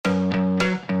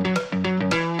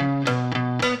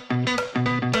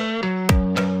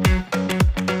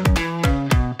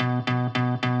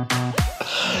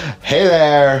Hey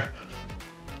there!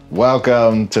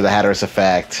 Welcome to the Hatteras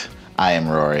Effect. I am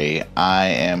Rory. I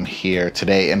am here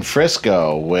today in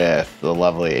Frisco with the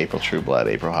lovely April Trueblood.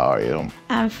 April, how are you?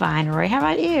 I'm fine, Rory. How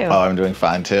about you? Oh, I'm doing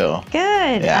fine too.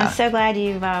 Good. Yeah. I'm so glad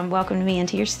you've welcomed me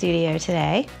into your studio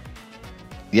today.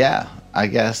 Yeah, I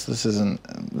guess this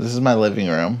is my living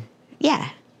room. Yeah.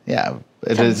 Yeah,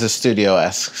 it is a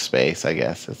studio-esque space, I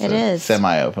guess. It's It a is.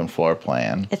 semi-open floor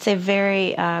plan. It's a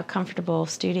very comfortable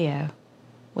studio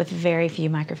with very few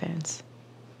microphones.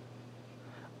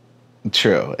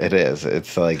 True, it is.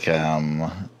 It's like,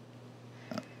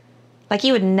 Like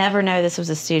you would never know this was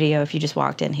a studio if you just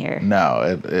walked in here.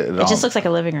 no, It just looks like a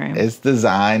living room. It's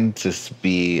designed to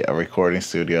be a recording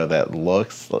studio that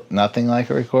looks nothing like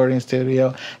a recording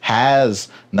studio, has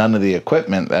none of the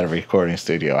equipment that a recording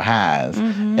studio has,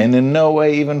 Mm-hmm. and in no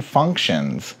way even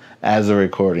functions as a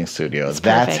recording studio. That's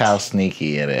perfect. how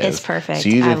sneaky it is. It's perfect. So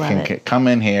you I just love can it. come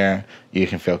in here, you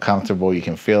can feel comfortable, you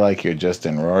can feel like you're just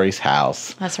in Rory's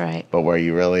house, That's right. but where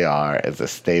you really are is a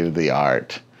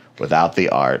state-of-the-art, without the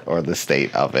art or the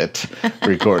state of it,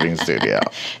 recording studio.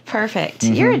 Perfect.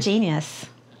 Mm-hmm. You're a genius.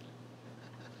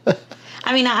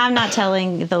 I mean, I'm not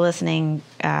telling the listening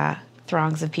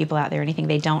throngs of people out there anything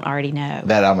they don't already know.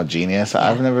 That I'm a genius.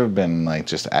 I've never been like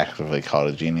just actively called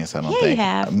a genius. I don't Yeah, think. you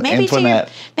have. Antoinette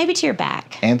Maybe to your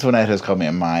back. has called me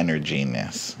a minor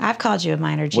genius, I've called you a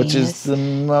minor genius. which is the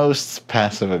most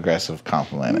passive aggressive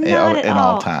compliment Not at in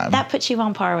all time. That puts you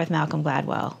on par with Malcolm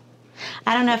Gladwell.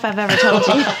 I don't know if I've ever told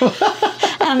you.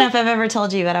 I don't know if I've ever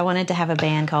told you, but I wanted to have a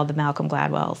band called the Malcolm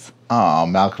Gladwells. Oh,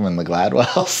 Malcolm and the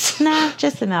Gladwells. No,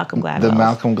 just the Malcolm Gladwells. The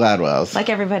Malcolm Gladwells. Like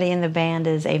everybody in the band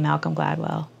is a Malcolm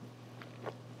Gladwell.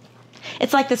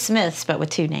 It's like the Smiths, but with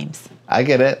two names. I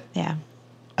get it. Yeah.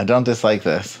 I don't dislike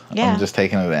this. Yeah. I'm just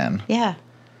taking it in. Yeah.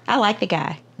 I like the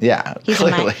guy. Yeah,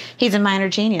 clearly. He's a minor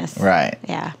genius. Right.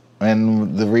 Yeah.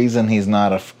 And the reason he's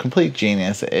not a complete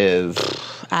genius is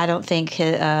I don't think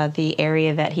the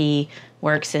area that he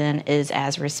works in is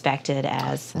as respected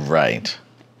as right.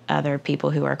 other people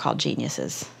who are called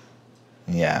geniuses.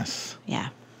 Yes. Yeah.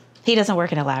 He doesn't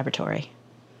work in a laboratory.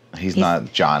 He's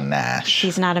not John Nash.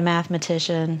 He's not a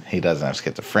mathematician He doesn't have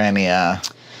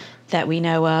schizophrenia. that we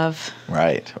know of.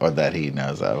 Right, or that he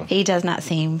knows of. He does not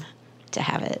seem to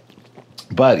have it.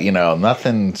 But,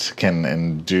 nothing can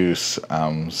induce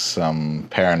some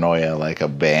paranoia like a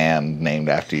band named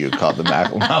after you called the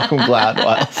Malcolm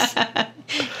Gladwells.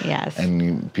 Yes.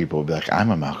 And people will be like,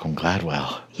 I'm a Malcolm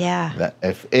Gladwell. Yeah. That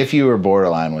if you were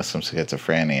borderline with some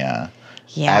schizophrenia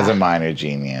Yeah. as a minor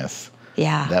genius,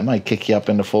 Yeah. that might kick you up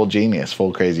into full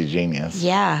crazy genius.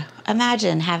 Yeah.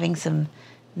 Imagine having some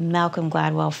Malcolm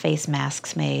Gladwell face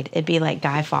masks made. It'd be like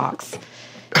Guy Fawkes,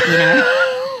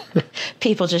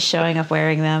 People just showing up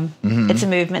wearing them. Mm-hmm. It's a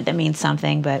movement that means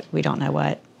something, but we don't know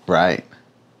what. Right.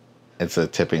 It's a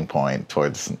tipping point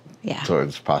towards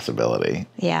possibility.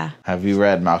 Yeah. Have you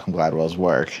read Malcolm Gladwell's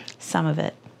work? Some of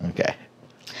it. Okay.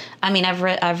 I mean,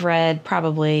 I've read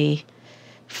probably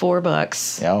 4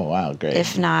 books, Oh, wow, great.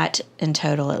 if not in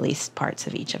total, at least parts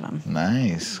of each of them.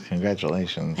 Nice.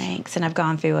 Congratulations. Thanks. And I've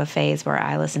gone through a phase where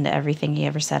I listen to everything he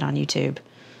ever said on YouTube.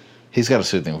 He's got a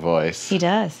soothing voice. He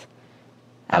does.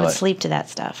 I would like- sleep to that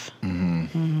stuff.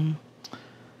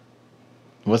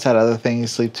 What's that other thing you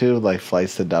sleep to? Like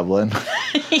flights to Dublin?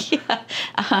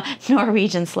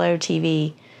 Norwegian slow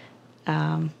TV.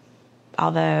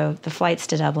 Although the flights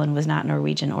to Dublin was not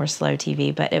Norwegian or slow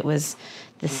TV, but it was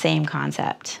the same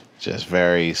concept. Just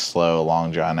very slow,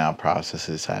 long drawn out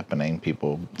processes happening.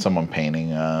 Someone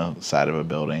painting a side of a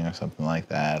building or something like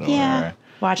that. Yeah.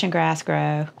 Watching grass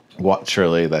grow.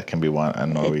 Surely that can be a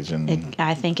Norwegian.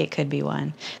 I think it could be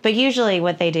one. But usually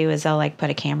what they do is they'll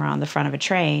put a camera on the front of a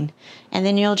train and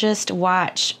then you'll just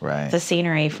watch Right. the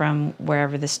scenery from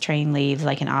wherever this train leaves,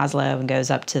 like in Oslo, and goes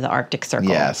up to the Arctic Circle.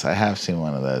 Yes, I have seen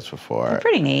one of those before.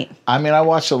 Pretty neat. I mean, I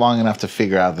watched it long enough to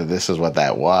figure out that this is what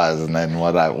that was, and then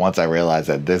once I realized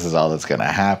that this is all that's going to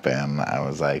happen, I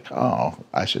was like, oh,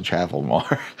 I should travel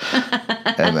more.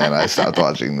 And then I stopped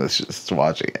watching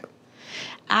it.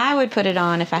 I would put it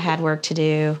on if I had work to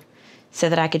do so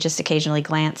that I could just occasionally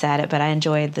glance at it, but I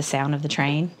enjoyed the sound of the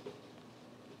train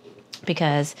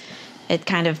because it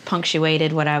kind of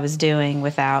punctuated what I was doing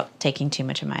without taking too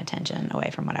much of my attention away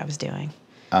from what I was doing.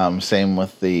 Same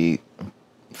with the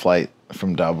flight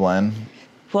from Dublin.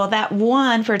 Well, that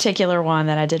one particular one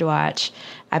that I did watch,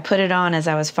 I put it on as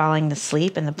I was falling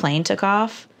asleep and the plane took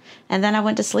off. And then I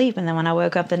went to sleep. And then when I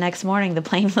woke up the next morning, the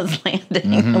plane was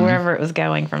landing wherever it was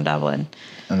going from Dublin.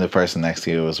 And the person next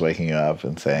to you was waking you up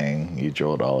and saying, you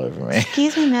drooled all over me.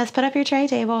 Excuse me, miss, put up your tray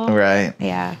table. Right.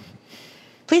 Yeah.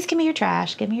 Please give me your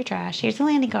trash. Give me your trash. Here's the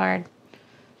landing card.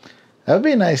 That would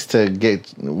be nice to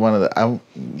get one of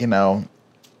the.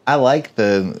 I like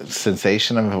the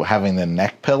sensation of having the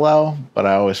neck pillow, but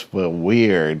I always feel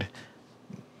weird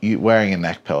wearing a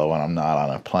neck pillow when I'm not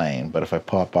on a plane. But if I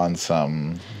pop on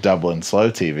some Dublin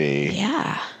Slow TV,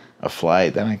 Yeah. a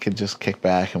flight, then I could just kick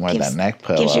back and wear that neck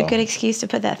pillow. Gives you a good excuse to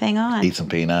put that thing on. Eat some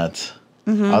peanuts.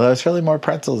 Although it's really more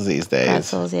pretzels these days.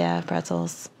 Pretzels, yeah,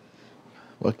 pretzels.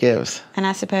 What gives? And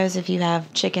I suppose if you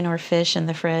have chicken or fish in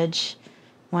the fridge,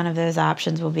 one of those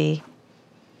options will be.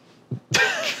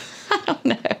 I don't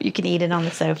know. You can eat it on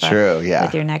the sofa. True, yeah.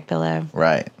 With your neck pillow.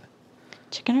 Right.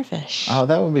 Chicken or fish. Oh,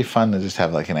 that would be fun to just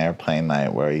have like an airplane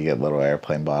night where you get little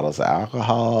airplane bottles of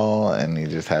alcohol and you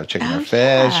just have chicken or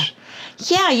fish.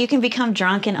 Yeah, you can become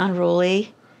drunk and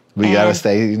unruly. We got to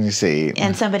stay in your seat.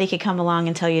 And somebody could come along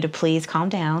and tell you to please calm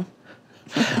down.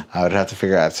 I would have to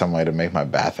figure out some way to make my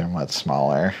bathroom much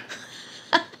smaller.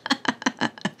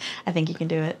 I think you can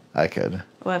do it. I could.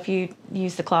 Well, if you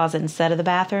use the closet instead of the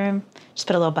bathroom, just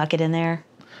put a little bucket in there.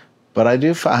 But I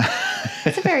do find...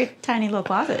 It's a very tiny little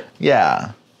closet.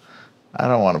 Yeah. I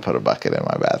don't want to put a bucket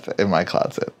in my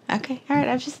closet. Okay. All right.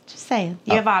 I'm just saying.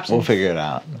 You have options. We'll figure it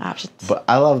out. Options. But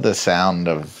I love the sound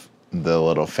of the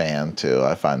little fan, too.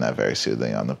 I find that very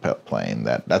soothing on the plane.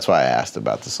 That's why I asked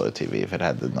about the Slow TV, if it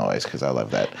had the noise, because I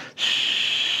love that.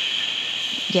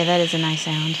 Yeah, that is a nice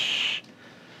sound.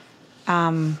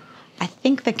 I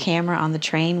think the camera on the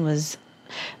train was...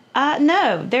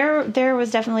 no, there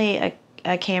was definitely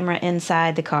a camera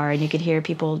inside the car, and you could hear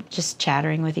people just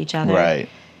chattering with each other. Right.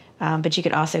 But you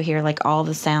could also hear like all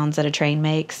the sounds that a train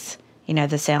makes. You know,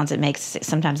 the sounds it makes.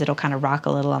 Sometimes it'll kind of rock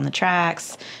a little on the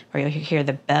tracks, or you'll hear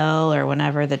the bell, or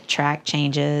whenever the track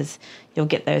changes, you'll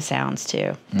get those sounds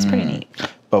too. It's pretty neat.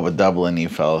 But with Dublin, you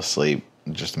fell asleep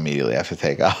just immediately after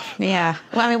takeoff. Yeah.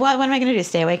 Well, I mean, what am I going to do?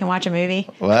 Stay awake and watch a movie?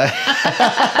 What?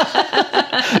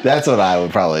 That's what I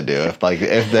would probably do if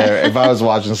I was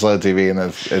watching Slow TV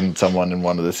and someone in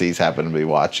one of the seats happened to be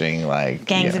watching like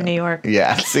Gangs of New York.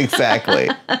 Yes, exactly.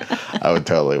 I would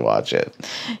totally watch it.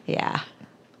 Yeah.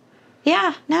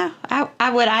 Yeah. No, I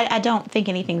would. I don't think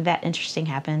anything that interesting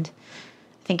happened.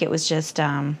 I think it was just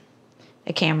a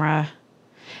camera.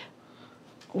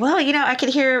 Well, you know, I could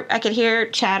hear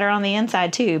chatter on the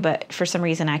inside too, but for some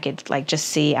reason I could like just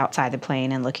see outside the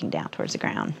plane and looking down towards the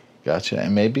ground. Gotcha.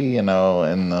 And maybe, you know,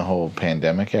 in the whole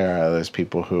pandemic era, there's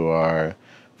people who are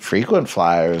frequent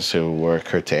flyers who were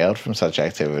curtailed from such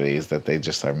activities that they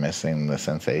just are missing the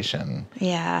sensation.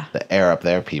 Yeah. The air up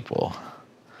their people.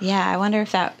 Yeah, I wonder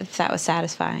if that was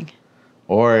satisfying.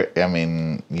 Or, I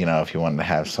mean, you know, if you wanted to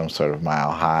have some sort of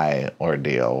mile high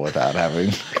ordeal without having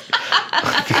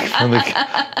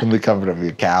from the comfort of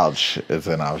your couch is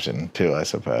an option too, I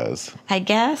suppose. I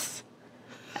guess.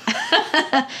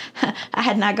 I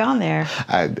had not gone there.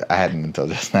 I hadn't until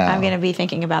just now. I'm going to be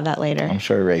thinking about that later. I'm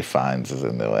sure Ray Fiennes is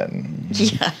into it.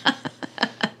 Yeah.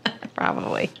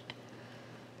 Probably.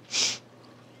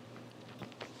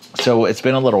 So it's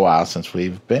been a little while since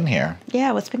we've been here.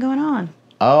 Yeah, what's been going on?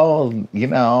 Oh, you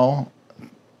know,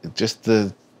 just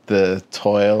the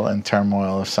toil and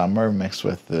turmoil of summer mixed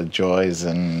with the joys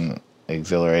and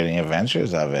exhilarating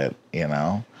adventures of it, you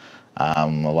know. A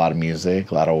lot of music,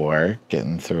 a lot of work,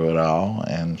 getting through it all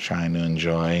and trying to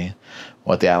enjoy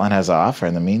what the island has to offer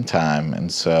in the meantime.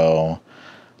 And so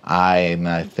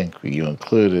I think you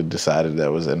included, decided that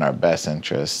it was in our best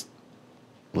interest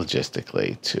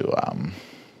logistically to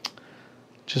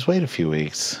just wait a few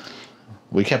weeks.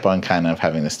 We kept on kind of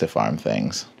having to stiff arm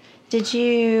things. Did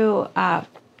you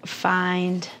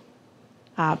find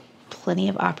plenty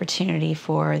of opportunity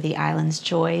for the island's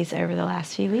joys over the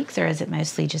last few weeks, or has it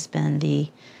mostly just been the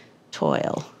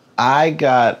toil?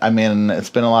 It's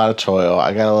been a lot of toil.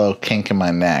 I got a little kink in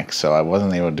my neck, so I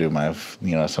wasn't able to do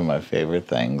some of my favorite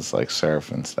things like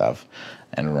surf and stuff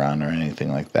and run or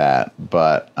anything like that.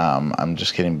 But I'm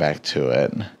just getting back to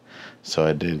it. So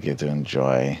I did get to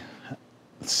enjoy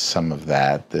some of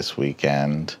that this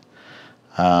weekend.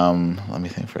 Let me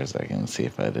think for a second and see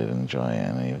if I did enjoy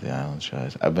any of the island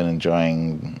shows. I've been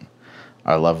enjoying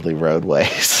our lovely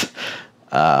roadways.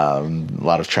 A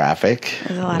lot of traffic.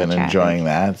 I've been enjoying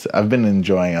that. I've been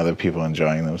enjoying other people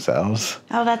enjoying themselves.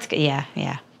 Oh, that's good.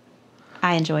 Yeah.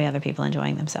 I enjoy other people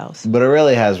enjoying themselves. But it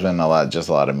really has been a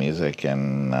lot of music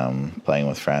and playing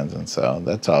with friends, and so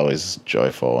that's always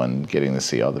joyful, and getting to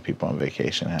see all the people on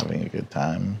vacation having a good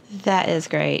time. That is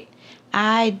great.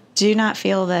 I do not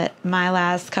feel that my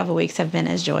last couple weeks have been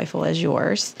as joyful as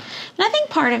yours. And I think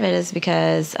part of it is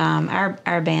because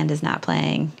our band is not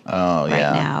playing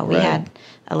now. We had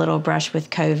a little brush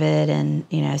with COVID,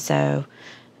 and, so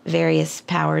various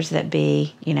powers that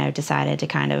be, decided to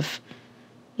kind of,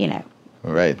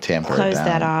 Right, tamper it close down.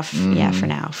 that off. Yeah, for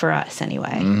now, for us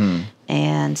anyway.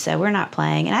 And so we're not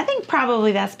playing. And I think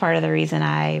probably that's part of the reason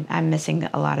I'm missing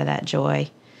a lot of that joy.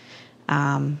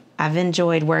 I've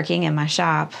enjoyed working in my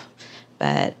shop,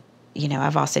 but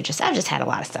I've just had a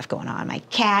lot of stuff going on. My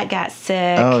cat got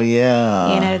sick. Oh,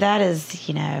 yeah. That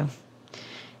is,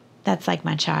 that's like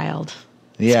my child.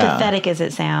 Yeah. As pathetic as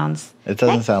it sounds. It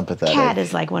doesn't that sound pathetic. Cat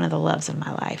is like one of the loves of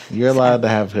my life. You're allowed to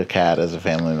have a cat as a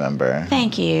family member.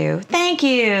 Thank you. Thank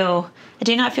you. I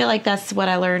do not feel like that's what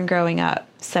I learned growing up.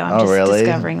 So I'm just really?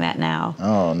 discovering that now.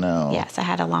 Oh, no. Yes, I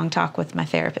had a long talk with my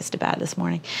therapist about it this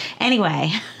morning.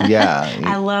 Anyway. Yeah.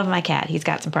 I love my cat. He's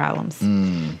got some problems.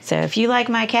 So if you like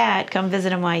my cat, come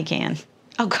visit him while you can.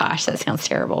 Oh, gosh, that sounds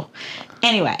terrible.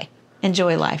 Anyway,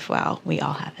 enjoy life while we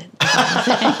all have it.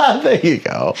 There you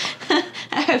go.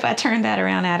 I hope I turned that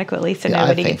around adequately so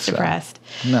nobody gets depressed.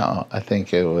 No, I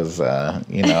think it was, a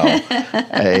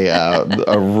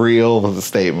real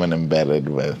statement embedded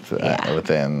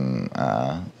within,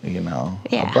 a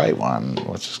bright one,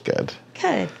 which is good.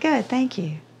 Good. Thank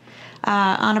you.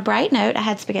 On a bright note, I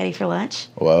had spaghetti for lunch.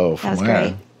 Whoa, That was where?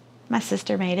 great. My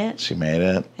sister made it. She made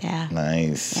it? Yeah.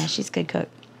 Nice. Yeah, she's a good cook.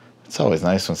 It's always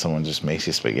nice when someone just makes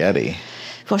you spaghetti.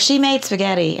 Well, she made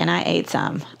spaghetti, and I ate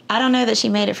some. I don't know that she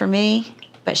made it for me,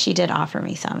 but she did offer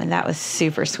me some, and that was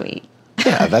super sweet.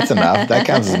 Yeah, that's enough. That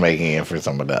counts as making it for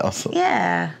someone else.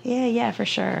 Yeah, for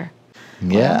sure.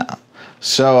 Yeah.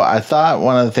 So I thought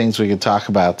one of the things we could talk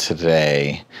about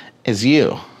today is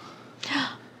you.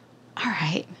 All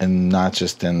right. And not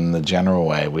just in the general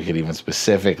way. We could even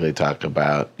specifically talk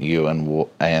about you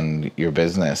and your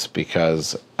business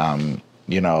because, at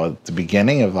the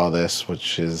beginning of all this,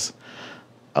 which is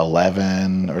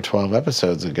 11 or 12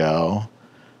 episodes ago,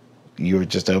 you were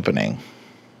just opening.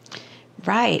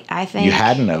 Right. I think you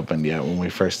hadn't opened yet when we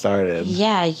first started.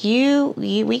 Yeah,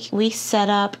 we set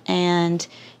up and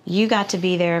you got to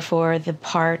be there for the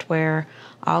part where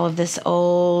all of this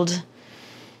old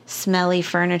smelly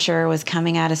furniture was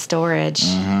coming out of storage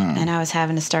and I was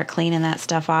having to start cleaning that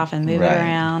stuff off and move it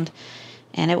around,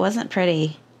 and it wasn't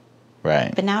pretty.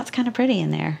 Right. But now it's kind of pretty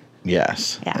in there.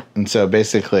 Yes. Yeah. And so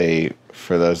basically,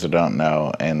 for those who don't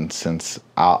know, and since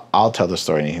I'll tell the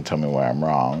story and you can tell me where I'm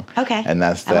wrong. Okay. And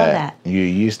that's I love that. you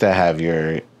used to have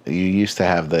your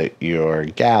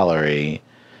gallery.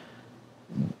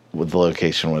 The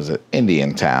location was at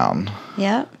Indian Town.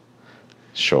 Yep.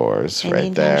 Shores, Indian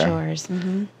right there. Town Shores.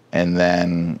 Mm-hmm. And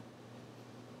then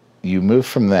you moved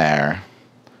from there,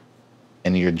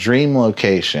 and your dream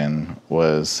location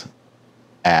was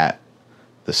at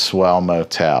the Swell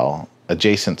Motel,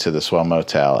 adjacent to the Swell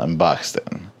Motel in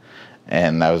Buxton.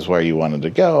 And that was where you wanted to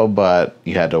go, but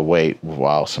you had to wait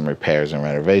while some repairs and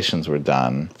renovations were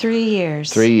done. 3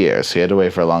 years. 3 years. So you had to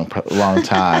wait for a long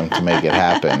time to make it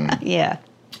happen. Yeah.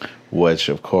 Which,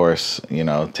 of course,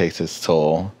 takes its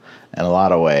toll in a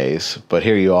lot of ways. But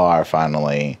here you are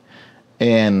finally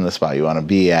in the spot you want to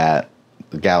be at.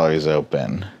 The gallery's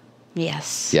open.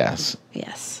 Yes. Yes.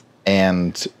 Yes.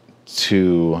 And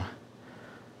to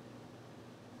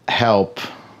help.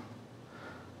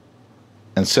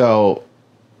 And so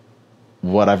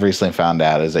what I've recently found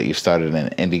out is that you started an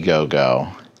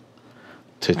Indiegogo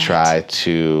to try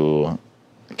to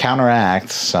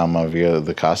counteract some of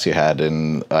the costs you had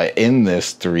in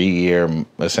this 3-year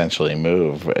essentially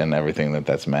move and everything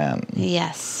that's meant.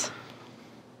 Yes.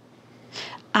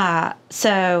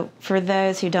 So for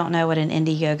those who don't know what an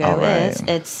Indiegogo is,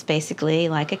 it's basically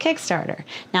like a Kickstarter.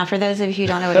 Now, for those of you who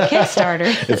don't know what a Kickstarter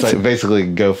is, it's like basically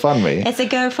GoFundMe. It's a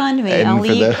GoFundMe. And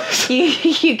only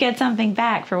you get something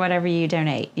back for whatever you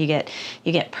donate. You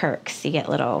get perks. You get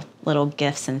little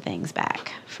gifts and things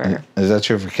back for. Is that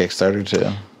true for Kickstarter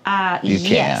too? You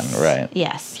yes. can, right?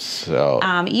 Yes. So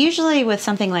usually with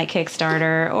something like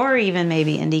Kickstarter or even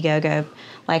maybe Indiegogo,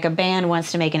 like a band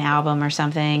wants to make an album or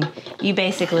something, you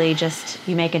basically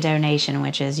you make a donation,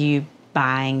 which is you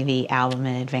buying the album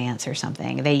in advance or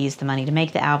something. They use the money to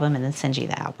make the album and then send you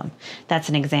the album. That's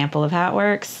an example of how it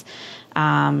works.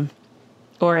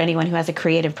 Or anyone who has a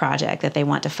creative project that they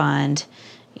want to fund,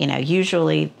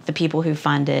 usually the people who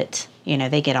fund it,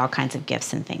 they get all kinds of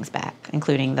gifts and things back,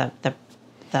 including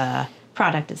the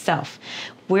product itself.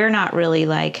 We're not really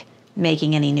like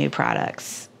making any new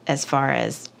products as far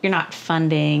as you're not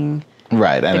funding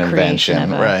an invention,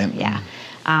 right? Yeah.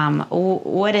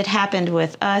 What had happened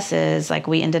with us is like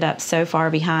we ended up so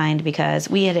far behind because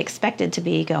we had expected to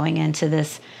be going into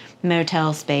this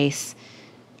motel space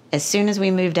as soon as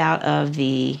we moved out of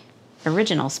the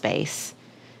original space,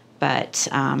 but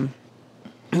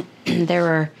there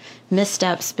were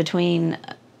missteps between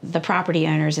the property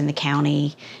owners in the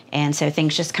county, and so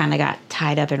things just kind of got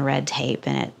tied up in red tape,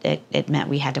 and it meant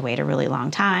we had to wait a really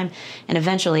long time, and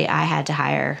eventually I had to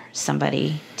hire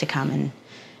somebody to come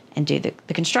and do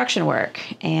the construction work,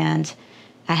 and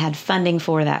I had funding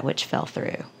for that, which fell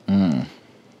through.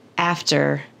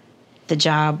 After the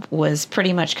job was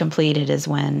pretty much completed is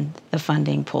when the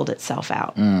funding pulled itself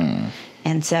out.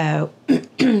 And so,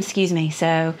 excuse me,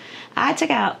 so I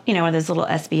took out, one of those little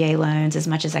SBA loans as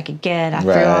much as I could get. I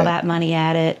threw all that money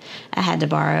at it. I had to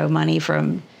borrow money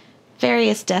from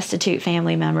various destitute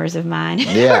family members of mine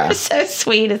who were so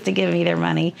sweet as to give me their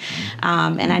money.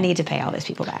 And I need to pay all those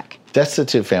people back.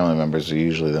 Destitute family members are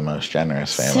usually the most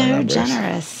generous family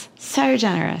members. So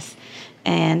generous.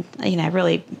 And,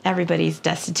 really everybody's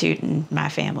destitute in my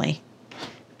family.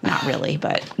 Not really,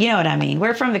 but you know what I mean.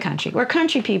 We're from the country. We're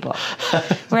country people.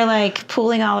 We're like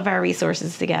pooling all of our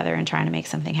resources together and trying to make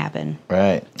something happen.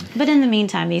 Right. But in the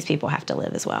meantime, these people have to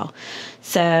live as well.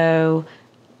 So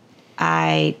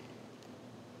I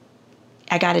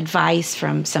got advice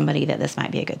from somebody that this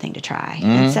might be a good thing to try.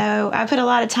 And so I put a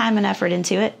lot of time and effort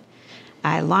into it.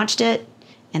 I launched it,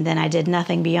 and then I did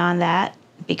nothing beyond that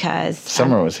because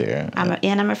Summer was here.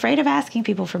 I'm afraid of asking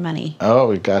people for money. Oh,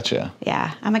 we gotcha.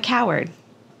 Yeah, I'm a coward.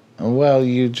 Well,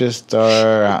 you just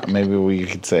are, maybe we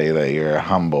could say that you're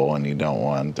humble and you don't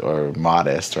want, or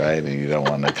modest, right? And you don't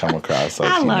want to come across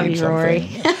like I love need you, Rory.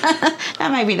 something.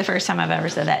 That might be the first time I've ever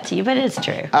said that to you, but it's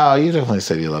true. Oh, you definitely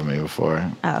said you love me before.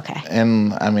 Oh, okay.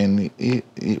 And, I mean,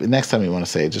 next time you want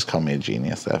to say it, just call me a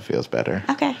genius. That feels better.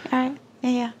 Okay, all right.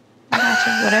 Yeah. I got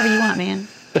you. Whatever you want, man.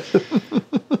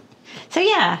 So,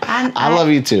 yeah. I love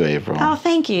you too, April. Oh,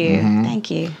 thank you. Thank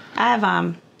you.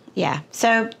 Yeah,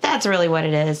 so that's really what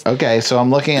it is. Okay, so I'm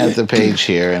looking at the page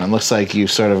here, and it looks like you've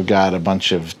sort of got a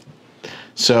bunch of...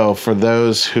 So for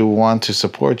those who want to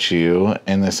support you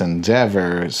in this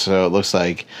endeavor, so it looks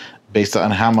like based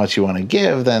on how much you want to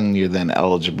give, then you're then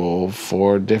eligible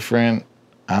for different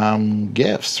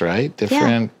gifts, right?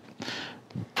 Different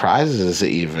prizes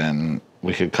even,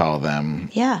 we could call them.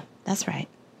 Yeah, that's right.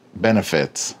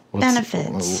 Benefits.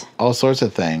 Benefits. All sorts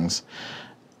of things.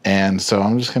 And so I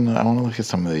want to look at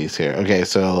some of these here. Okay,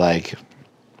 so like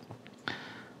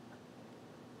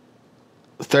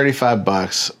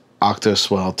 $35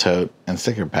 Octoswell tote and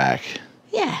sticker pack.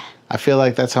 Yeah. I feel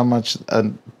like that's how much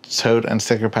a tote and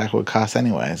sticker pack would cost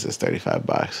anyways, is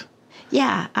 $35.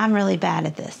 Yeah, I'm really bad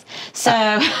at this. So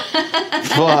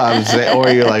Well, I would say, or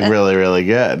you're like really, really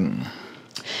good.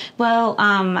 Well,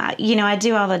 I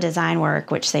do all the design work,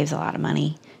 which saves a lot of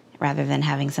money rather than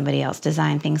having somebody else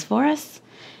design things for us.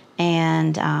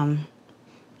 And,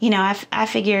 I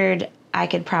figured I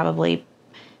could probably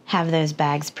have those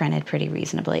bags printed pretty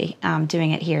reasonably,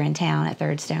 doing it here in town at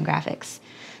Third Stone Graphics.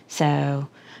 So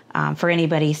for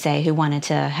anybody, say, who wanted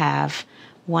to have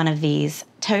one of these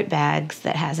tote bags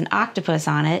that has an octopus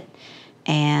on it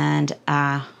and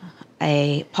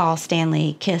a Paul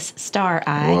Stanley Kiss star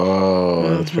eye.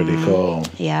 Whoa, that's pretty cool.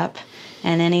 Yep.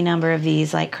 And any number of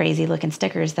these like crazy looking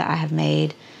stickers that I have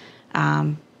made,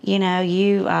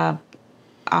 you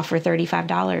offer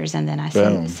 $35 and then I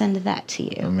send that to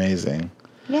you. Amazing.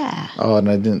 Yeah. Oh, and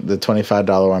I didn't, the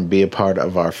 $25 one, be a part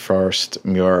of our first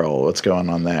mural. What's going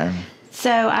on there?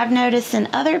 So I've noticed in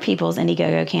other people's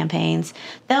Indiegogo campaigns,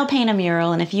 they'll paint a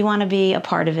mural, and if you want to be a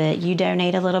part of it, you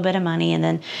donate a little bit of money, and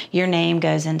then your name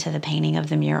goes into the painting of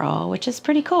the mural, which is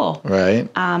pretty cool. Right.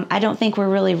 I don't think we're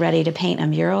really ready to paint a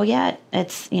mural yet.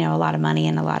 It's, a lot of money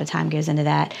and a lot of time goes into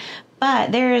that.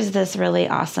 But there is this really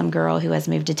awesome girl who has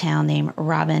moved to town named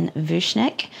Robin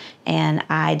Vushnik, and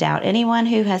I doubt anyone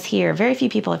who has here, very few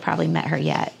people have probably met her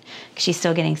yet. She's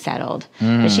still getting settled.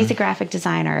 But she's a graphic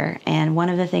designer, and one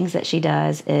of the things that she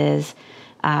does is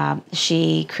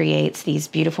she creates these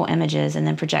beautiful images and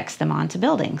then projects them onto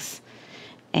buildings.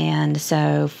 And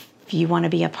so if you want to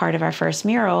be a part of our first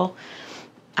mural,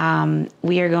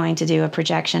 we are going to do a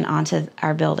projection onto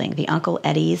our building, the Uncle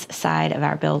Eddie's side of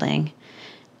our building.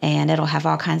 And it'll have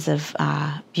all kinds of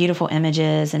beautiful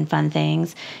images and fun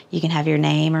things. You can have your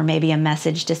name or maybe a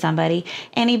message to somebody.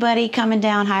 Anybody coming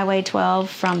down Highway 12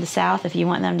 from the south, if you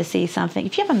want them to see something,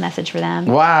 if you have a message for them.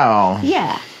 Wow.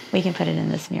 Yeah, we can put it in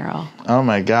this mural. Oh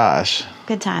my gosh.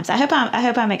 Good times. I hope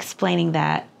I'm explaining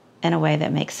that in a way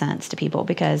that makes sense to people,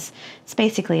 because it's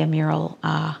basically a mural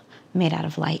made out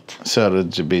of light. So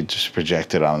to be just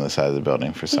projected on the side of the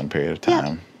building for some period of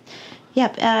time.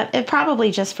 Yep, it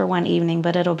probably just for one evening,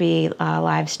 but it'll be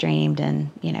live streamed and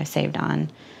saved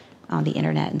on the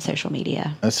internet and social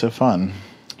media. That's so fun.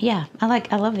 Yeah,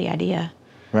 I love the idea.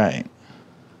 Right.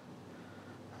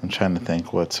 I'm trying to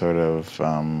think what sort of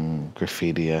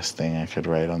graffiti-esque thing I could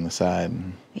write on the side.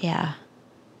 Yeah.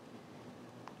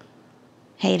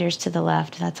 Haters to the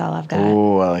left. That's all I've got.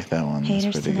 Ooh, I like that one.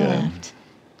 Haters That's to pretty the good.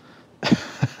 left.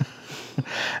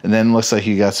 And then looks like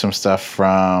you got some stuff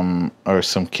from, or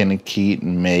some Kinnikit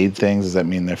made things. Does that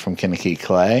mean they're from Kinnikit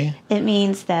clay? It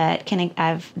means that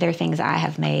they're things I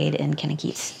have made in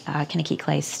Kinnikit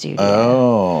Clay's studio.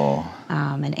 Oh.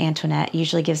 And Antoinette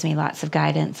usually gives me lots of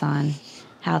guidance on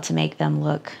how to make them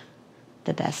look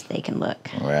the best they can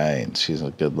look. Right. She's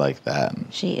good like that.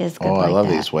 She is good Oh, like I love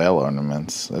that. these whale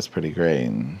ornaments. That's pretty great.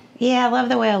 Yeah, I love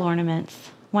the whale ornaments.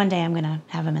 One day I'm going to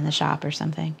have them in the shop or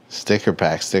something. Sticker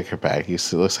pack.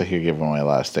 It looks like you're giving away a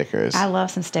lot of stickers. I love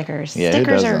some stickers. Yeah, who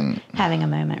Stickers are doesn't? having a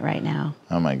moment right now.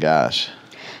 Oh my gosh.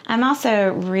 I'm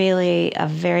also really a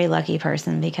very lucky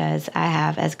person because I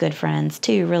have as good friends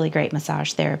 2 really great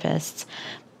massage therapists,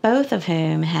 both of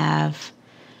whom have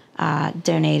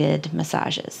donated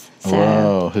massages. So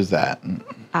Whoa, who's that?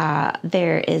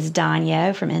 there is Dawn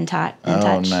Yo from In Touch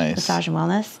nice. Massage and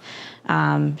Wellness.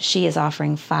 She is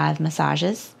offering 5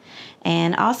 massages.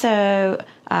 And also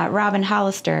Robin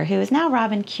Hollister, who is now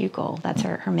Robin Kukel. That's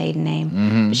her maiden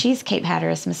name. But she's Cape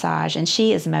Hatteras Massage, and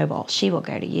she is mobile. She will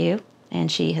go to you,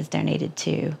 and she has donated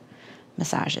 2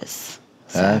 massages.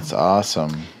 So, That's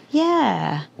awesome.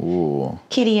 yeah. Ooh.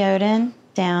 Kitty Oden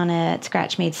down at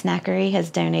Scratch Made Snackery has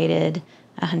donated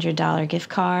a $100 gift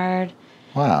card.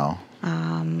 Wow.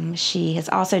 She has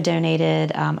also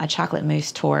donated a chocolate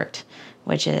mousse torte,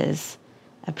 which is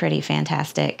a pretty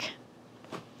fantastic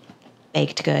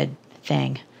baked good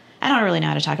thing. I don't really know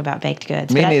how to talk about baked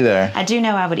goods. Me but neither. I do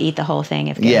know I would eat the whole thing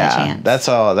if given a Yeah, chance. that's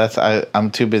all. I'm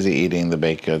too busy eating the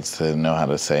baked goods to know how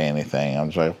to say anything. I'm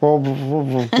just like,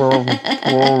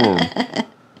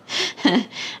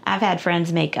 I've had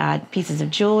friends make pieces of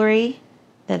jewelry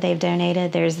that they've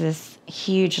donated. There's this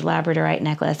huge labradorite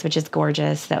necklace, which is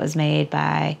gorgeous, that was made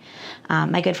by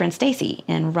my good friend Stacy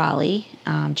in Raleigh.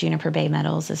 Juniper Bay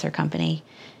Metals is her company.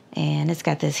 And it's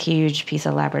got this huge piece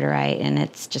of labradorite, and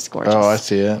it's just gorgeous. oh, I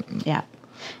see it. Yeah.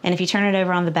 And if you turn it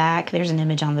over on the back, there's an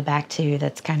image on the back, too,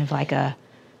 that's kind of like a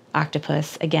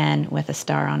octopus, again, with a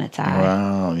star on its eye.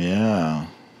 Wow, yeah.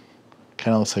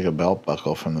 Kind of looks like a belt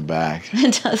buckle from the back.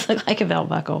 It does look like a belt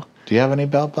buckle. Do you have any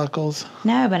belt buckles?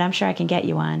 No, but I'm sure I can get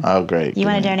you one. Oh, great. You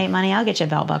want to Give me- donate money? I'll get you a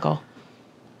belt buckle.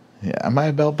 Yeah, am I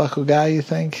a belt buckle guy, you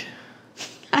think?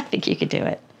 I think you could do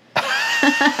it.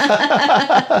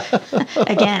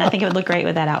 Again, I think it would look great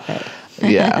with that outfit.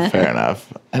 Yeah, fair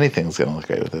enough. Anything's gonna look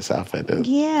great with this outfit.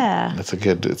 Yeah. It's a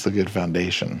good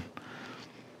foundation.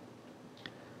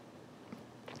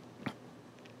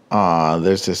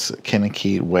 There's this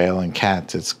Kinnikit whale and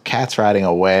cats. It's cats riding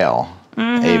a whale.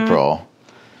 April.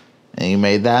 And you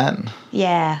made that?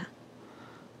 Yeah.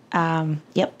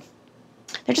 Yep.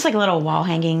 They're just like little wall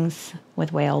hangings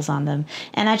with whales on them.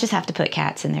 And I just have to put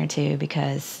cats in there too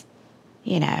because,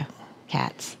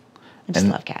 cats. I just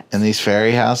love cats. And these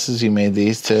fairy houses, you made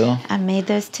these too? I made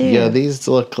those too. Yeah, these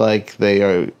look like they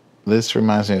are. This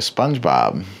reminds me of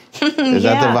SpongeBob. Is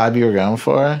that the Yeah. vibe you were going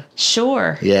for?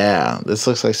 Sure. Yeah, this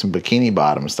looks like some Bikini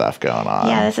Bottom stuff going on.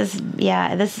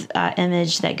 Yeah, this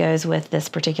image that goes with this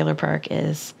particular perk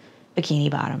is Bikini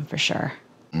Bottom for sure.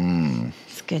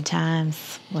 It's good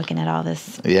times looking at all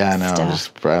this Yeah, I know. I'm stuff.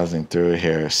 just browsing through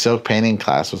here. Silk painting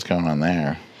class. What's going on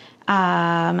there?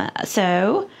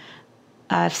 So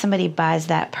if somebody buys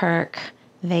that perk,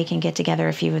 they can get together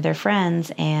a few of their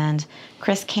friends, and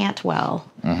Chris Cantwell,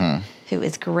 who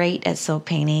is great at silk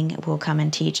painting, will come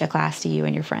and teach a class to you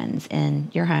and your friends in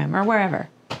your home or wherever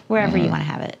you want to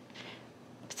have it.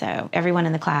 So everyone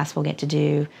in the class will get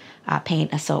to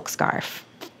paint a silk scarf.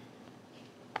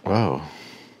 Whoa.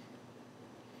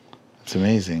 It's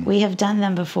amazing. We have done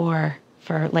them before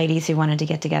for ladies who wanted to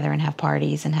get together and have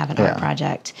parties and have an art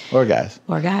project. Or guys.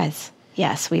 Or guys.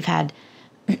 Yes, we've had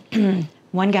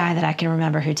one guy that I can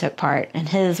remember who took part, and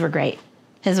his were great.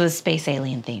 His was space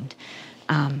alien themed.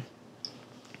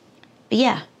 But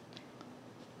yeah.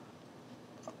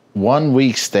 1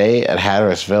 week stay at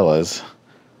Hatteras Villas.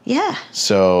 Yeah.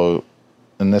 So,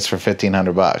 and that's for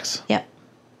 $1,500. Yep.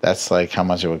 That's like how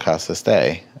much it would cost to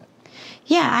stay.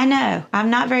 Yeah, I know. I'm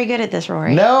not very good at this,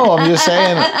 Rory. No, I'm just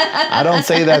saying, I don't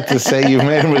say that to say you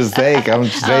made a mistake. I'm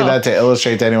just saying that to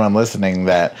illustrate to anyone listening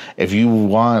that if you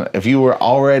were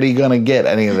already going to get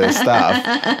any of this stuff,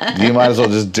 you might as well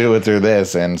just do it through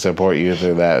this and support you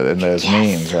through that and those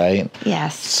means, right?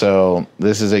 Yes, So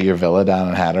this is at your villa down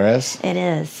in Hatteras? it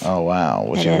is. Oh, wow.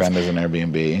 Which It you is. rent as an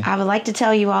Airbnb? I would like to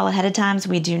tell you all ahead of time,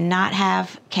 we do not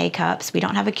have K-Cups. We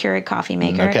don't have a Keurig coffee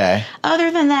maker. Okay.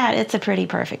 Other than that, it's a pretty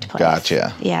perfect place. Gotcha.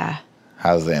 Yeah.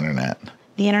 How's the internet?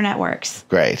 The internet works.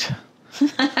 Great.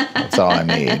 That's all I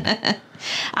need.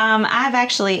 I've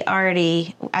actually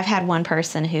I've had one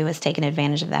person who has taken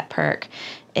advantage of that perk.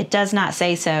 It does not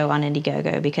say so on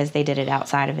Indiegogo because they did it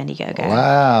outside of Indiegogo.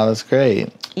 Wow, that's great.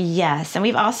 Yes, and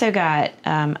we've also got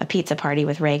a pizza party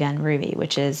with Ray Gun Ruby,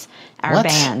 which is our What?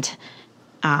 band.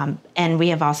 And we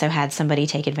have also had somebody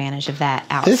take advantage of that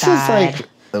outside. This is like,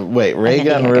 wait, Ray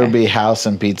Gun Indiegogo. Ruby house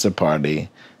and pizza party.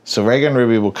 So Ray Gun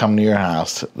Ruby will come to your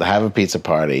house, have a pizza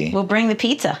party, We'll bring the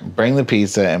pizza. bring the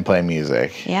pizza, and play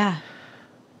music. Yeah.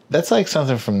 That's like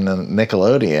something from the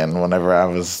Nickelodeon whenever I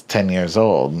was 10 years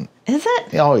old. Is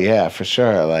it? Oh, yeah, for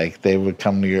sure. Like, they would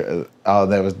come to your,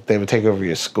 they would take over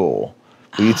your school.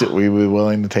 Were you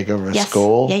willing to take over a Yes.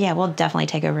 school? Yeah, we'll definitely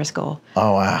take over a school.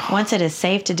 Oh, wow. Once it is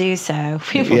safe to do so,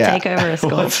 we will take over a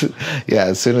school. Yeah,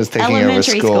 as soon as taking over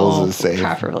Elementary schools school, is safe.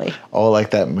 preferably. Oh, like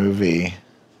that movie.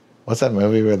 What's that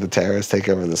movie where the terrorists take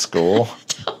over the school?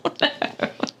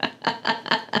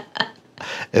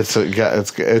 It's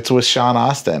with Sean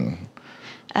Astin.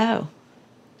 Oh,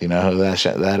 You know who that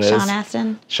is? Sean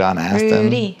Astin. Sean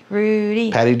Astin.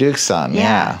 Rudy. Patty Duke's son.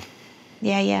 Yeah.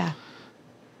 Yeah. Yeah.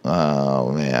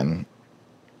 Oh man,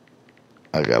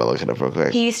 I gotta look it up real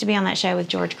quick. He used to be on that show with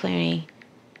George Clooney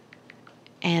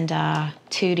and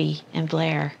Tootie and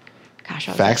Blair. Gosh,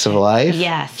 what was Facts that of show? Life.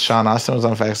 Yes. Sean Astin was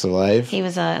on Facts of Life. He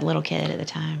was a little kid at the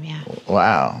time. Yeah.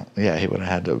 Wow. Yeah, he would have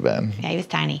had to have been. Yeah, he was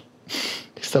tiny.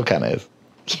 He still kind of is.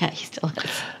 Yeah, he still is.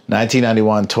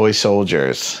 1991, Toy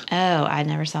Soldiers. Oh, I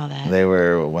never saw that. They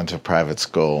went to private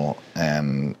school,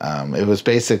 and it was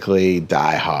basically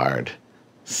Die Hard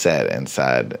set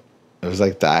inside. It was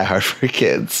like Die Hard for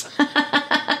kids.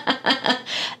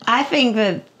 I think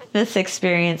that this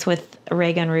experience with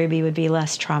Ray Gun Ruby would be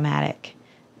less traumatic,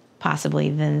 possibly,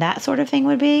 than that sort of thing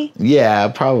would be. Yeah,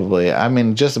 probably. I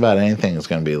mean, just about anything is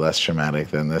going to be less traumatic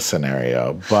than this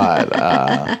scenario.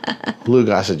 But Lou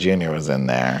Gossett Jr. was in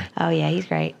there. Oh, yeah, he's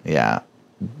great. Yeah.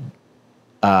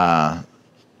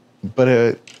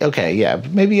 But okay, yeah.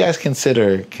 Maybe you guys can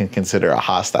consider a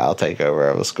hostile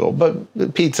takeover of a school, but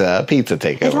pizza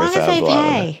takeover. As long as they sounds a lot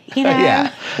of- pay, you know,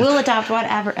 Yeah. we'll adopt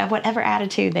whatever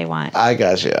attitude they want. I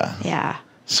gotcha. Yeah.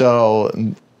 So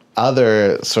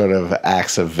other sort of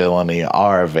acts of villainy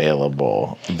are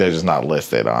available. They're just not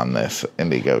listed on this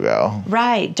Indiegogo.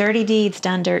 Right. Dirty deeds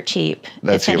done dirt cheap.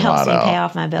 That's if it your helps motto. me pay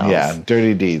off my bills. Yeah,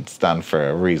 dirty deeds done for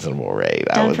a reasonable rate,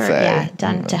 I would say. Yeah,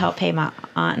 done to help pay my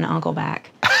aunt and uncle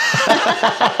back.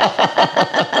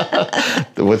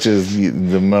 Which is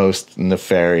the most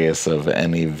nefarious of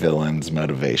any villain's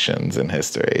motivations in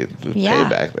history. Yeah, pay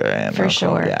back their aunt and for uncle.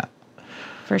 sure. Yeah.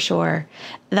 For sure.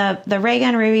 The Ray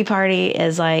Gun Ruby party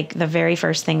is like the very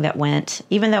first thing that went.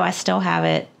 Even though I still have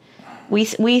it,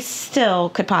 we still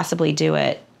could possibly do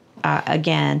it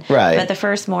again. Right. But the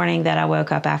first morning that I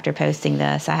woke up after posting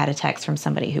this, I had a text from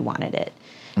somebody who wanted it.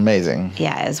 Amazing.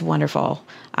 Yeah, it's wonderful.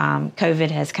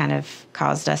 COVID has kind of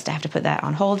caused us to have to put that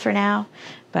on hold for now,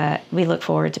 but we look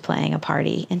forward to playing a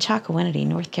party in Chocowinity,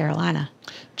 North Carolina.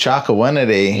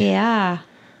 Chocowinity. Yeah.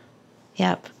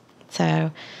 Yep.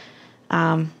 So,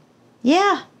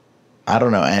 yeah, I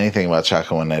don't know anything about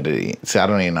Chocowinity. See, I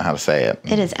don't even know how to say it.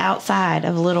 it is outside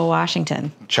of Little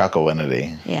Washington.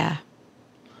 Chocowinity. Yeah.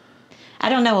 I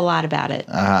don't know a lot about it.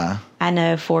 Uh-huh. I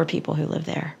know 4 people who live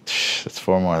there. It's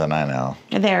 4 more than I know.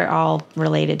 They're all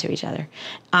related to each other.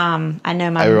 I know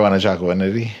Everyone in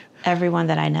Chocowinity? everyone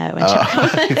that I know in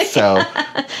Chocowinity. So,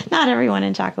 Not everyone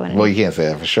in Chocowinity. well, you can't say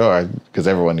that for sure, because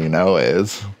everyone you know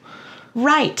is.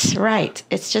 Right.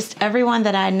 It's just everyone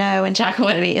that I know in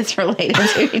Chocowinity is related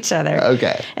to each other.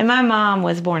 Okay. And my mom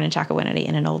was born in Chocowinity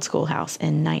in an old schoolhouse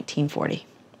in 1940.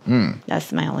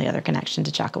 That's my only other connection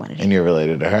to Chocowinity. And you're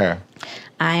related to her.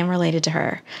 I am related to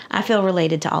her. I feel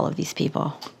related to all of these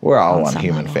people. We're all On one some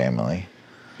human level. family.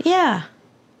 Yeah.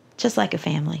 Just like a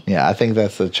family. Yeah, I think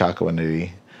that's the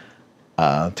Chocowinity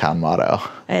town motto.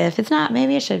 If it's not,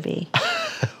 maybe it should be.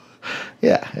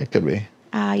 Yeah, it could be.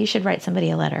 You should write somebody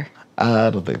a letter.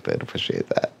 I don't think they'd appreciate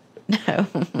that. No.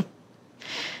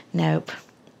 Nope.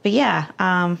 But yeah,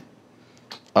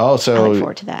 Oh, I so look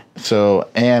forward to that. So,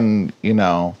 and you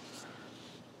know,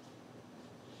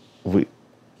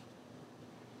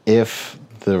 if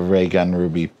the Ray Gun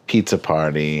Ruby pizza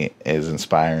party is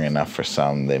inspiring enough for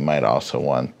some, they might also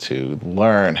want to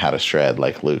learn how to shred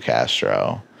like Lou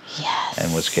Castro. Yes.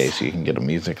 In which case, you can get a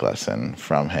music lesson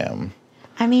from him.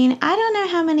 I mean, I don't know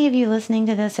how many of you listening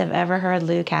to this have ever heard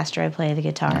Lou Castro play the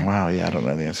guitar. Wow, yeah, I don't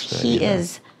know the answer to that. He either.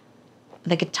 is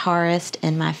the guitarist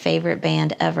in my favorite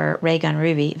band ever, Ray Gun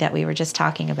Ruby, that we were just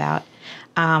talking about.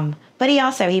 But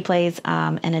he plays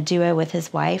in a duo with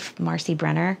his wife, Marcy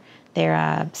Brenner. They're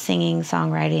a singing,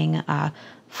 songwriting,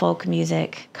 folk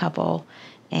music couple.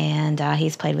 And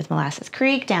he's played with Molasses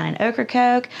Creek down in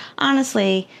Ocracoke.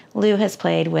 Honestly, Lou has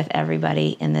played with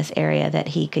everybody in this area that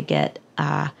he could get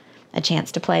a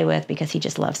chance to play with because he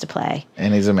just loves to play.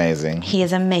 And he's amazing. He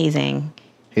is amazing.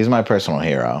 He's my personal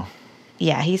hero.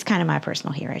 Yeah, he's kind of my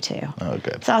personal hero, too. Oh,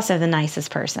 good. He's also the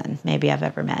nicest person maybe I've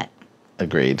ever met.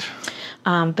 Agreed.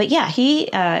 But yeah, he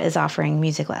is offering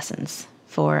music lessons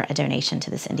for a donation to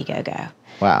this Indiegogo.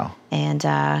 Wow. And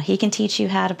he can teach you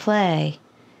how to play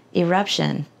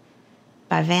Eruption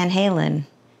by Van Halen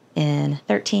in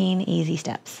 13 easy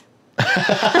steps.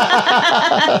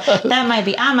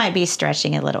 I might be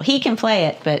stretching it a little. He can play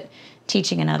it, but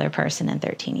teaching another person in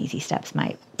 13 easy steps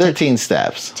might 13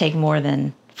 steps. take more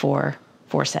than four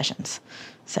sessions.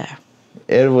 So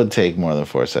It would take more than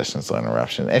 4 sessions to learn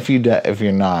Eruption. If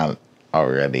you're not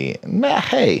already,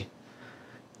 hey,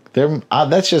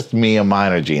 that's just me, a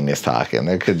minor genius talking.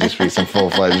 There could just be some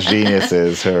full-fledged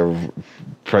geniuses who are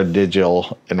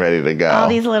prodigal and ready to go. all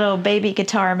these little baby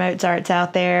guitar Mozarts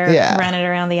out there running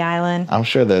around the island. I'm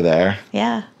sure they're there.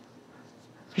 Yeah,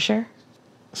 for sure.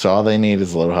 So all they need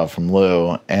is a little help from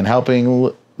Lou, and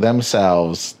helping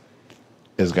themselves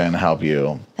is going to help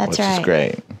you, That's which right. is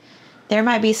great. There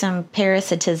might be some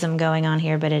parasitism going on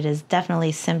here, but it is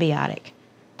definitely symbiotic.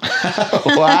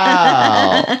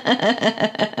 Wow.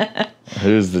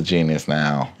 Who's the genius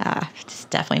now? It's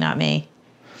definitely not me.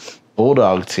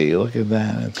 Bulldog tea. Look at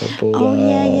that. It's a bulldog.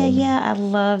 Oh yeah. I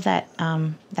love that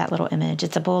that little image.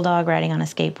 It's a bulldog riding on a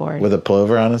skateboard. With a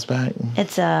plover on his back?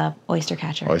 It's a oyster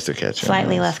catcher. Oyster catcher.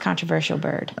 Slightly nice. less controversial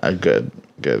bird. Good.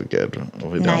 We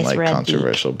Nice don't like red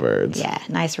controversial birds. Yeah,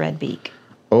 nice red beak.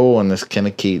 Oh, and this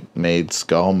Kinnikeet made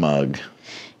skull mug.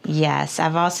 Yes,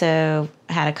 I've also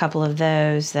had a couple of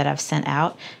those that I've sent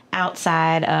out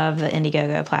outside of the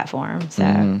Indiegogo platform.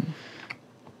 So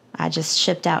I just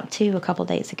shipped out 2 a couple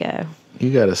days ago.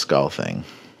 You got a skull thing.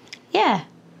 Yeah.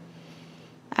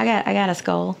 I got a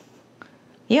skull.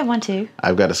 You have one too.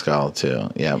 I've got a skull too.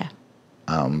 Yep.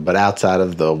 Yeah. But outside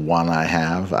of the one I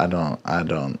have, I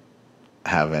don't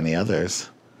have any others.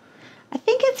 I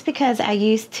think it's because I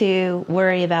used to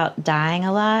worry about dying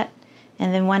a lot.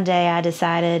 And then one day I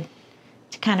decided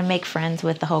to kind of make friends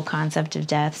with the whole concept of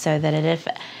death so that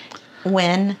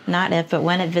when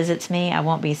it visits me, I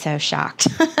won't be so shocked.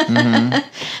 And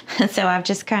so I've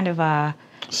just kind of,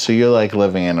 So you're like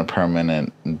living in a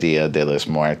permanent Dia de los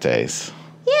Muertes.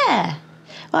 yeah.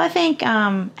 Well, I think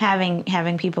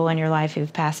having people in your life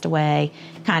who've passed away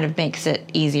kind of makes it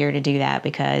easier to do that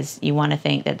because you want to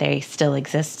think that they still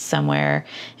exist somewhere.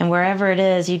 And wherever it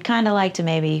is, you'd kind of like to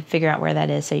maybe figure out where that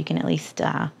is so you can at least,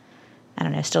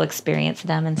 still experience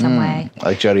them in some way.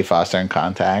 Like Jodie Foster in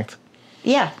Contact.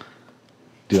 Yeah.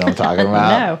 Do you know what I'm talking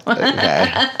about? No.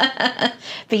 Okay.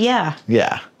 But yeah.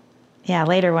 Yeah. Yeah,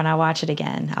 later when I watch it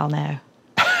again, I'll know.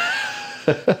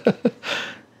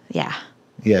 Yeah.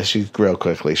 Yeah, she real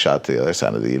quickly shot to the other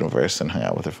side of the universe and hung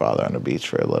out with her father on the beach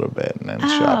for a little bit and then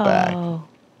shot back.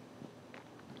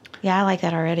 Yeah, I like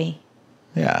that already.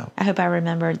 Yeah. I hope I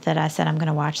remembered that I said I'm going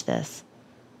to watch this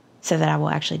so that I will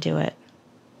actually do it.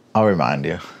 I'll remind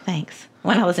you. Thanks.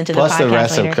 When I listen to Plus the podcast the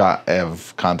rest later.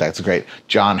 of Contact's great.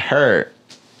 John Hurt,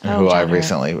 who I John Hurt.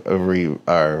 recently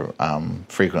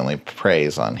frequently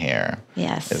praise on here,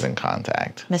 Yes. is in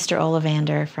Contact. Mr.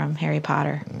 Ollivander from Harry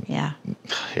Potter. Yeah.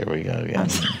 Here we go again.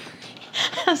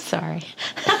 I'm sorry.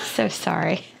 I'm so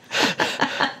sorry.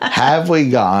 Have we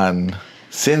gone,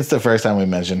 since the first time we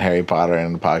mentioned Harry Potter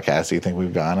in the podcast, do you think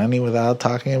we've gone any without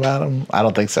talking about him? I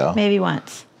don't think so. Maybe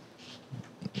once.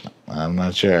 I'm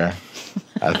not sure.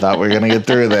 I thought we were going to get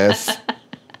through this.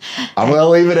 I'm going to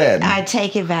leave it in. I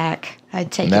take it back. I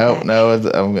take it No, back. no,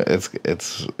 it's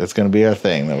going to be our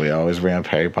thing that we always bring up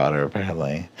Harry Potter,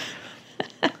 apparently.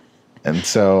 And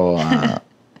so,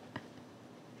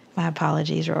 My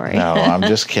apologies, Rory. no, I'm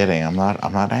just kidding. I'm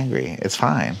not angry. It's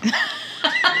fine.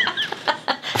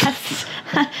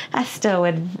 I still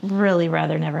would really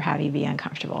rather never have you be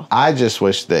uncomfortable. I just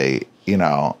wish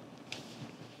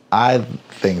I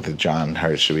think that John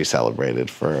Hurt should be celebrated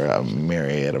for a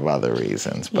myriad of other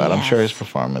reasons, but I'm sure his Yes.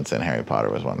 performance in Harry Potter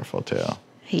was wonderful too.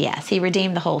 Yes, he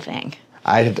redeemed the whole thing.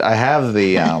 I have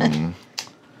the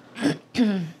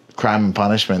Crime and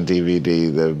Punishment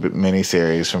DVD, the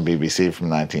miniseries from BBC from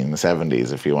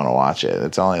 1970s. If you want to watch it,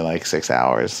 it's only like 6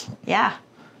 hours. Yeah.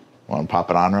 Want to pop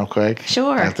it on real quick?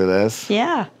 Sure. After this?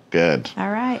 Yeah. Good. All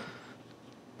right.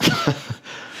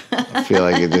 I feel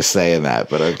like you're just saying that,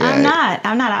 but okay. I'm not.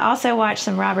 I also watched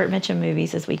some Robert Mitchum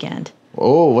movies this weekend.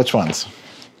 Oh, which ones?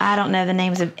 I don't know the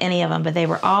names of any of them, but they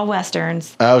were all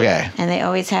Westerns. Okay. And they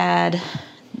always had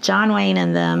John Wayne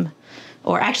in them.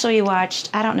 Or actually we watched,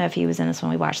 I don't know if he was in this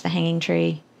one, we watched The Hanging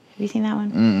Tree. Have you seen that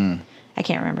one? I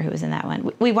can't remember who was in that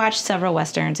one. We watched several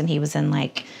Westerns, and he was in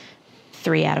like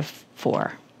 3 out of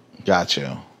 4. Got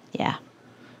you. Yeah.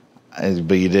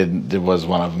 But you did. Was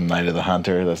one of them Night of the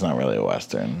Hunter? That's not really a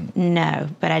Western. No,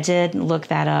 but I did look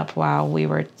that up while we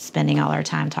were spending all our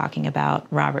time talking about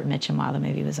Robert Mitchum while the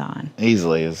movie was on.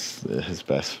 Easily is his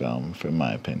best film, in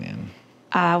my opinion.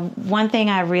 One thing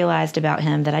I realized about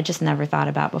him that I just never thought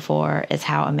about before is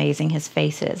how amazing his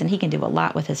face is, and he can do a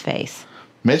lot with his face.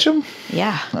 Mitchum?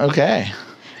 Yeah. Okay.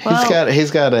 Well, he's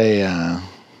got a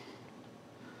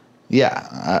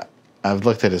I've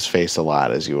looked at his face a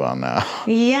lot, as you well know.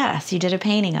 Yes, you did a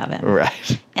painting of him.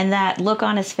 Right. And that look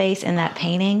on his face in that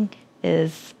painting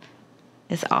is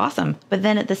awesome. But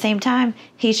then at the same time,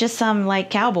 he's just some like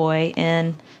cowboy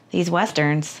in these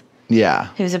Westerns Yeah.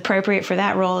 who's appropriate for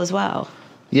that role as well.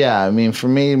 Yeah, I mean, for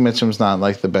me, Mitchum's not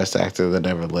like the best actor that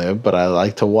ever lived, but I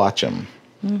like to watch him.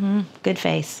 Mm-hmm. Good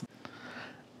face.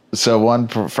 So one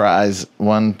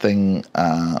thing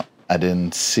I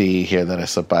didn't see here that I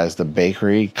slipped by is the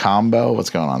bakery combo. What's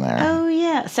going on there? Oh,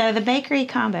 yeah. So the bakery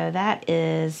combo, that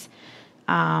is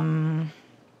the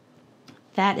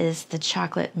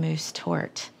chocolate mousse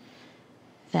torte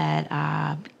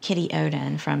that Kitty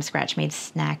Oden from Scratch Made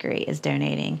Snackery is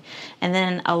donating. And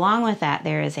then along with that,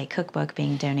 there is a cookbook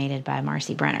being donated by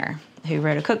Marcy Brenner, who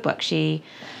wrote a cookbook. She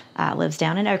lives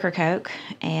down in Ocracoke,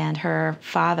 and her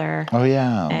father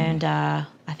owned, I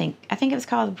think it was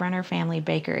called the Brenner Family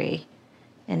Bakery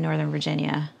in Northern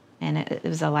Virginia. And it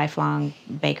was a lifelong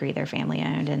bakery their family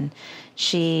owned. And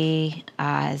she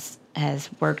has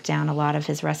worked down a lot of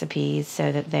his recipes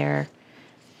so that they're,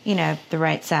 the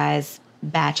right size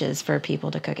batches for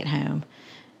people to cook at home,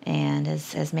 and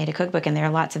has made a cookbook. And there are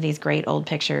lots of these great old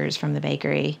pictures from the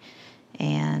bakery.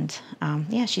 And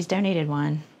she's donated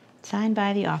one signed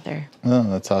by the author. Oh,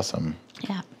 that's awesome.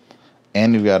 Yeah.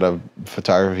 And you've got a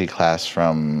photography class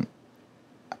from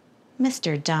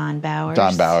Mr. Don Bowers.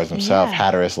 Don Bowers himself, Yeah.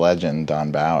 Hatteras legend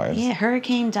Don Bowers. Yeah,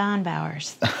 Hurricane Don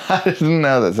Bowers. I didn't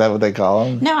know that. Is that what they call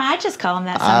him? No, I just call him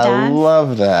that sometimes. I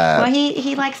love that. Well,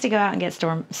 he likes to go out and get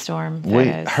storm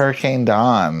photos. Hurricane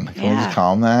Don. Can we Yeah. just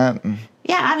call him that?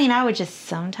 Yeah, I mean, I would just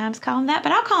sometimes call him that,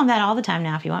 but I'll call him that all the time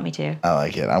now if you want me to. I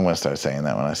like it. I'm going to start saying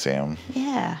that when I see him.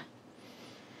 Yeah.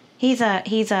 He's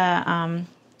a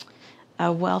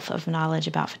wealth of knowledge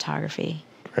about photography,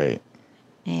 Great.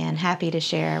 and happy to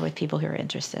share with people who are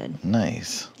interested.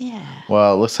 Nice. Yeah.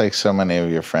 Well, it looks like so many of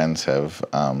your friends have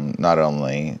not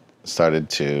only started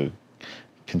to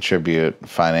contribute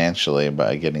financially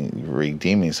by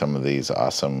redeeming some of these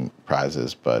awesome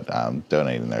prizes, but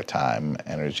donating their time,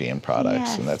 energy, and products,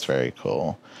 Yes. and that's very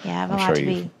cool. Yeah, I have a I'm lot sure to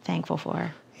you've- be thankful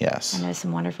for. Yes. I know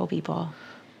some wonderful people.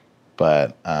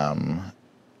 But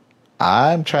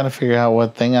I'm trying to figure out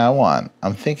what thing I want.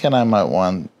 I'm thinking I might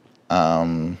want.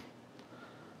 I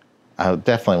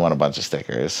definitely want a bunch of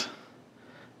stickers,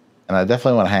 and I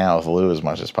definitely want to hang out with Lou as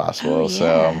much as possible. Oh, So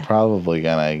yeah. I'm probably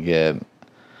gonna get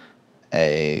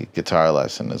a guitar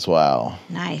lesson as well.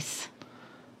 Nice.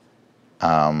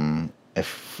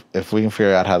 If we can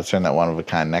figure out how to turn that one of a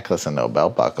kind necklace into a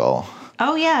belt buckle.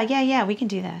 Oh, yeah, we can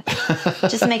do that.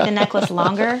 Just make the necklace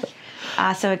longer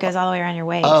so it goes all the way around your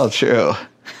waist. Oh, true.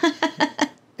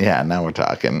 Yeah, now we're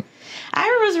talking.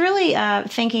 I was really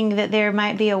thinking that there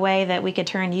might be a way that we could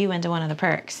turn you into one of the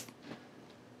perks.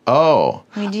 Oh.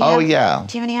 I mean, Yeah.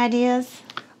 Do you have any ideas?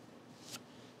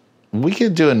 We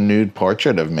could do a nude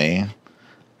portrait of me.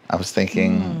 I was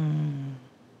thinking.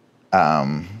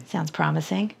 Sounds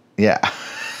promising. Yeah.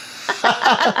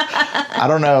 I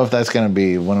don't know if that's going to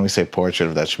be, when we say portrait,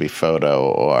 if that should be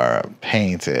photo or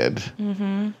painted.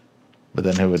 Mm-hmm. But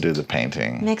then who would do the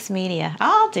painting? Mixed media.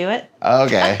 I'll do it.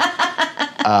 Okay.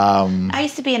 I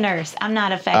used to be a nurse. I'm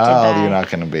not affected You're not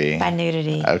going to be. by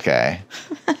nudity. Okay.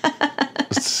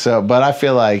 So, but I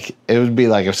feel like it would be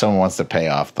like if someone wants to pay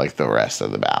off like the rest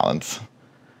of the balance.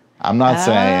 I'm not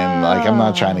saying, like, I'm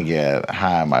not trying to get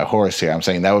high on my horse here. I'm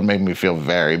saying that would make me feel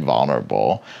very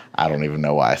vulnerable. I don't even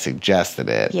know why I suggested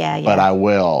it. Yeah. But I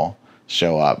will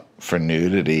show up for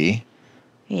nudity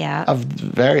Yeah. of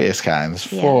various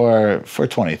kinds Yeah. for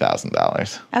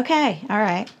 $20,000. Okay. All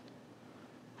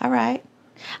right.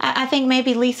 I think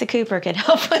maybe Lisa Cooper could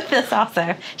help with this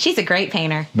also. She's a great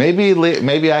painter.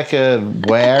 Maybe I could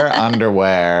wear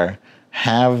underwear,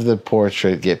 have the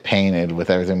portrait get painted with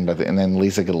everything, and then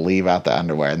Lisa could leave out the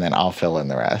underwear, and then I'll fill in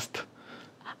the rest.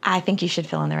 I think you should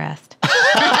fill in the rest.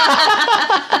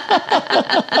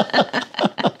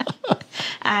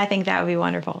 I think that would be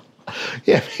wonderful.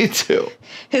 Yeah, me too.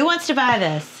 Who wants to buy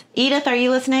this? Edith, are you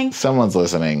listening? Someone's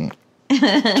listening.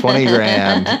 20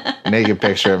 grand, naked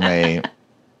picture of me.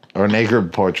 Or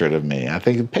naked portrait of me. I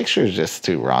think a picture is just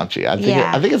too raunchy.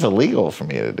 Yeah. I think it's illegal for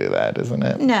me to do that, isn't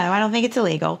it? No, I don't think it's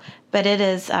illegal, but it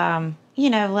is,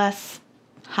 less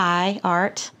high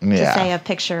art to Yeah. say a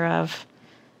picture of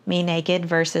me naked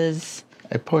versus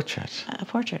A portrait. a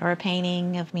portrait or a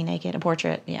painting of me naked. A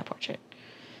portrait, yeah, portrait.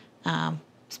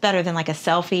 It's better than like a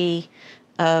selfie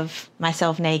of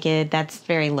myself naked. That's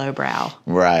very lowbrow.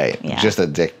 Right. Yeah. Just a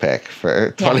dick pic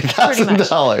for Yeah,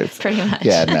 $20,000. Pretty much.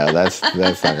 Yeah, no, that's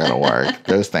not going to work.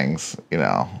 Those things, you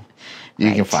can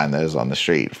Right. find those on the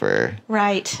street for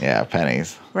Right.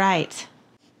 pennies. Right.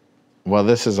 Well,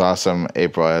 this is awesome,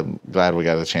 April. I'm glad we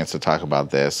got a chance to talk about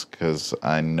this because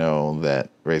I know that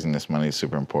raising this money is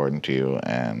super important to you.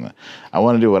 And I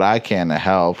want to do what I can to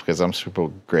help because I'm super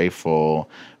grateful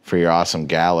for your awesome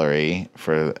gallery.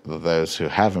 For those who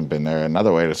haven't been there,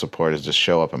 another way to support is just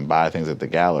show up and buy things at the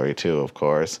gallery too, of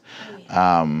course.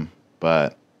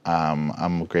 But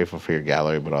I'm grateful for your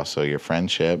gallery, but also your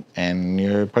friendship and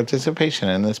your participation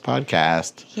in this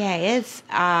podcast. Yeah, it's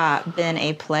been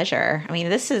a pleasure. I mean,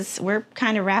 we're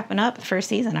kind of wrapping up the first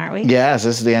season, aren't we? Yes,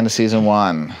 this is the end of season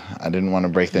 1. I didn't want to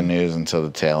break the news until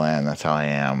the tail end. That's how I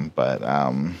am. But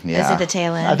yeah. Is it the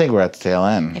tail end? I think we're at the tail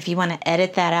end. If you want to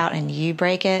edit that out and you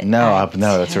break it. No,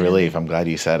 that's a relief. I'm glad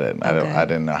you said it. Okay. I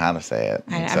didn't know how to say it.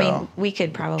 I mean, we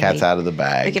could probably. Cat's out of the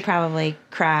bag. We could probably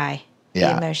cry.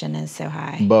 Yeah. The emotion is so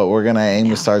high. But we're going to aim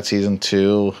to start season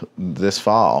 2 this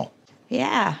fall.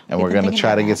 Yeah. And we're going to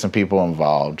try to get some people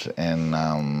involved and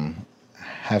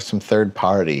have some third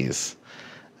parties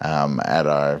at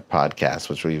our podcast,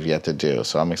 which we've yet to do.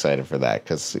 So I'm excited for that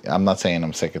because I'm not saying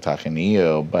I'm sick of talking to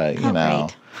you, but,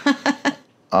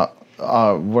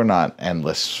 we're not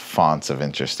endless fonts of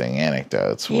interesting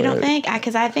anecdotes. You don't think?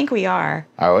 Because I think we are.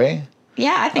 Are we?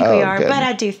 Yeah, I think we are, good. but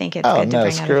I do think it's good to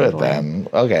bring screw other it people then.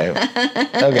 Okay.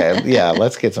 Okay, yeah,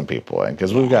 let's get some people in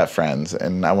because we've got friends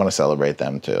and I want to celebrate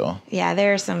them too. Yeah,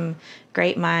 there are some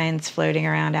great minds floating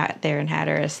around out there in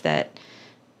Hatteras that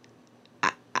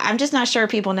I'm just not sure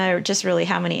people know just really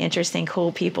how many interesting,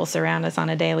 cool people surround us on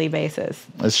a daily basis.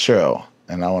 It's true.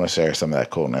 And I want to share some of that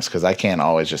coolness because I can't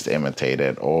always just imitate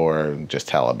it or just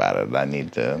tell about it.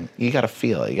 You got to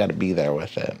feel it. You got to be there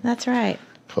with it. That's right.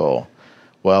 Cool.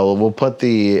 Well, we'll put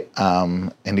the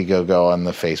Indiegogo on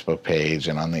the Facebook page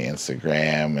and on the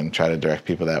Instagram and try to direct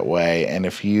people that way. And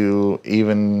if you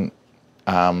even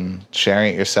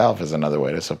sharing it yourself is another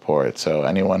way to support. So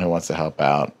anyone who wants to help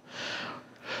out,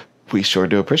 we sure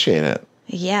do appreciate it.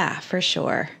 Yeah, for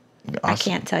sure. Awesome. I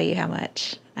can't tell you how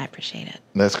much I appreciate it.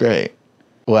 That's great.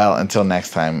 Well, until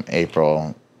next time,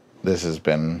 April, this has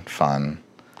been fun.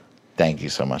 Thank you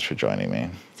so much for joining me.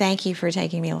 Thank you for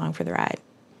taking me along for the ride.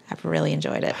 I've really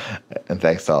enjoyed it. And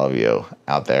thanks to all of you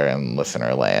out there in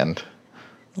listener land.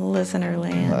 Listener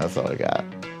land. That's all I got.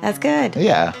 That's good.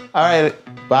 Yeah. All right.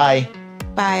 Bye.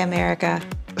 Bye, America.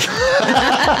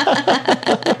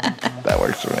 That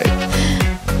works for me.